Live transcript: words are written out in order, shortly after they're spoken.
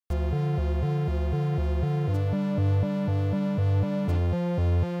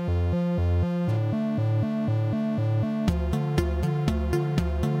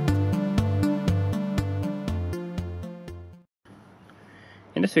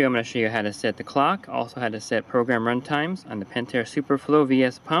this video I'm going to show you how to set the clock, also how to set program run times on the Pentair SUPERFLO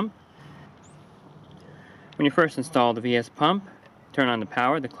VS pump. When you first install the VS pump, turn on the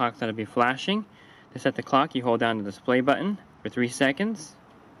power, the clock's going to be flashing. To set the clock, you hold down the display button for 3 seconds.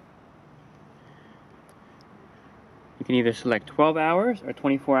 You can either select 12 hours or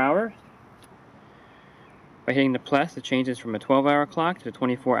 24 hours. By hitting the plus, it changes from a 12-hour clock to a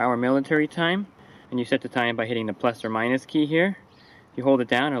 24-hour military time. And you set the time by hitting the plus or minus key here. If you hold it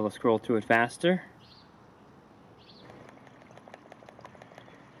down, it'll scroll through it faster.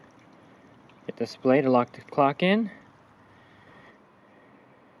 Hit display to lock the clock in.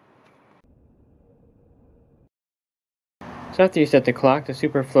 So after you set the clock, the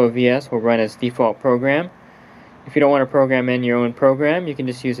SUPERFLO VS will run as default program. If you don't want to program in your own program, you can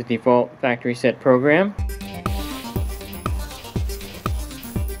just use the default factory set program.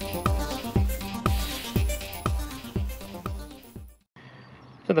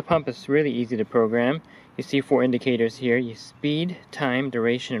 So the pump is really easy to program. You see 4 indicators here: your speed, time,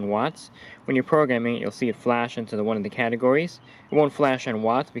 duration, and watts. When you're programming it, you'll see it flash into one of the categories. It won't flash on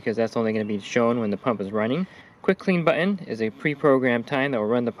watts because that's only going to be shown when the pump is running. Quick clean button is a pre-programmed time that will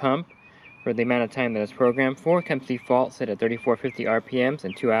run the pump for the amount of time that it's programmed for. It comes default set at 3450 RPMs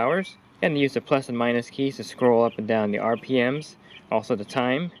in 2 hours. And use the plus and minus keys to scroll up and down the RPMs, also the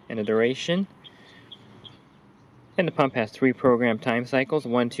time and the duration. And the pump has 3 programmed time cycles,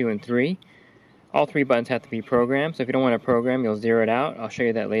 1, 2, and 3. All 3 buttons have to be programmed, so if you don't want to program, you'll zero it out. I'll show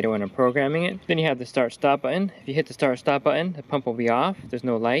you that later when I'm programming it. Then you have the start stop button. If you hit the start stop button, the pump will be off. There's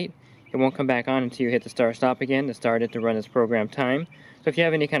no light. It won't come back on until you hit the start stop again to start it to run its programmed time. So if you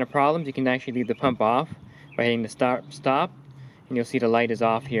have any kind of problems, you can actually leave the pump off by hitting the stop, and you'll see the light is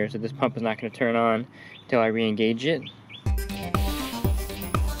off here, so this pump is not going to turn on until I re-engage it.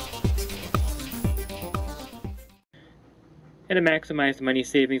 And to maximize the money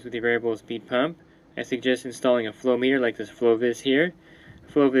savings with your variable speed pump, I suggest installing a flow meter like this FlowViz here.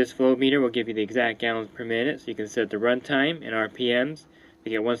 A FlowViz flow meter will give you the exact gallons per minute, so you can set the run time and RPMs to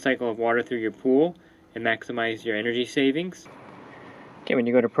get 1 cycle of water through your pool and maximize your energy savings. Okay, when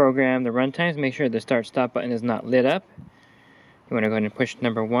you go to program the run times, make sure the start stop button is not lit up. You want to go ahead and push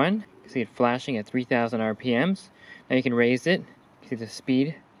number 1. You can see it flashing at 3000 RPMs. Now you can raise it. You can see the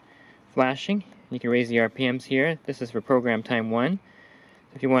speed flashing. You can raise the RPMs here. This is for program time 1.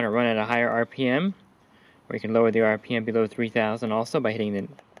 If you want to run at a higher RPM, or you can lower the RPM below 3000 also by hitting the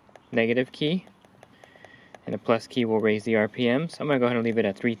negative key. And the plus key will raise the RPMs. I'm going to go ahead and leave it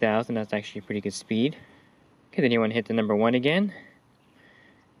at 3000. That's actually a pretty good speed. Okay, then you want to hit the number 1 again.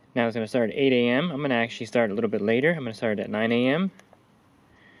 Now it's going to start at 8 a.m. I'm going to actually start a little bit later. I'm going to start at 9 a.m.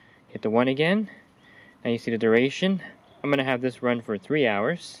 Hit the 1 again. Now you see the duration. I'm going to have this run for 3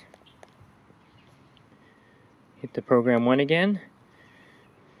 hours. Hit the program 1 again.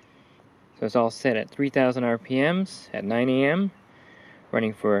 So it's all set at 3000 RPMs at 9 a.m.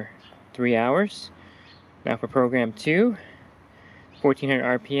 running for 3 hours. Now for program 2,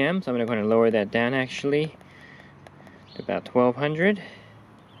 1400 RPMs. I'm going to go ahead and lower that down actually to about 1200.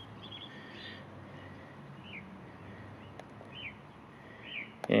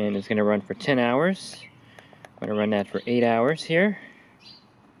 And it's going to run for 10 hours. I'm going to run that for 8 hours here.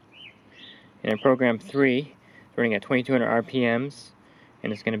 And in program 3, running at 2200 RPMs,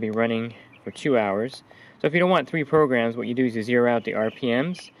 and it's going to be running for 2 hours. So if you don't want 3 programs, what you do is you zero out the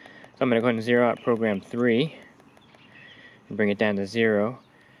RPMs. So I'm going to go ahead and zero out program 3 and bring it down to 0.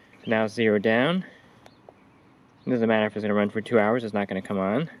 So now it's zeroed down. It doesn't matter if it's going to run for 2 hours, it's not going to come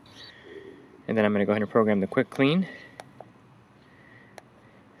on. And then I'm going to go ahead and program the quick clean.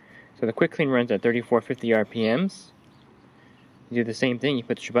 So the quick clean runs at 3450 RPMs. You do the same thing, you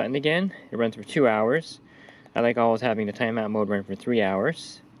push your button again, it runs for 2 hours. I like always having the timeout mode run for 3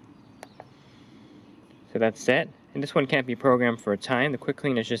 hours. So that's set. And this one can't be programmed for a time. The quick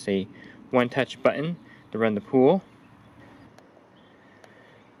clean is just a one-touch button to run the pool.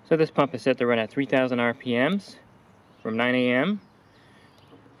 So this pump is set to run at 3000 RPMs from 9 a.m.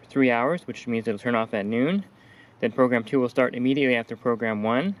 for 3 hours, which means it'll turn off at noon. Then program 2 will start immediately after program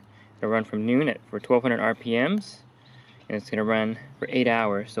 1. It'll run from noon for 1200 RPMs. And it's going to run for 8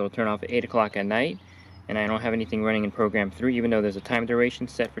 hours, so it'll turn off at 8 o'clock at night. And I don't have anything running in program 3, even though there's a time duration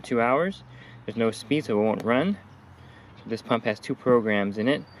set for 2 hours. There's no speed, so it won't run. So this pump has 2 programs in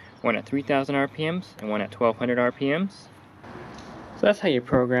it, one at 3000 RPMs and one at 1200 RPMs. So that's how you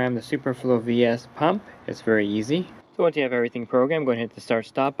program the SUPERFLO VS pump. It's very easy. So once you have everything programmed, go ahead and hit the start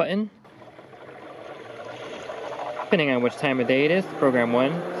stop button. Depending on which time of day it is, program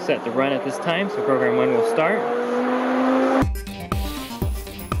 1 set to run at this time, so program 1 will start.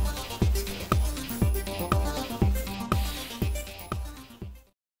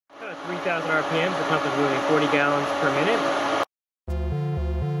 2,000 RPM, the pump is moving 40 gallons per minute.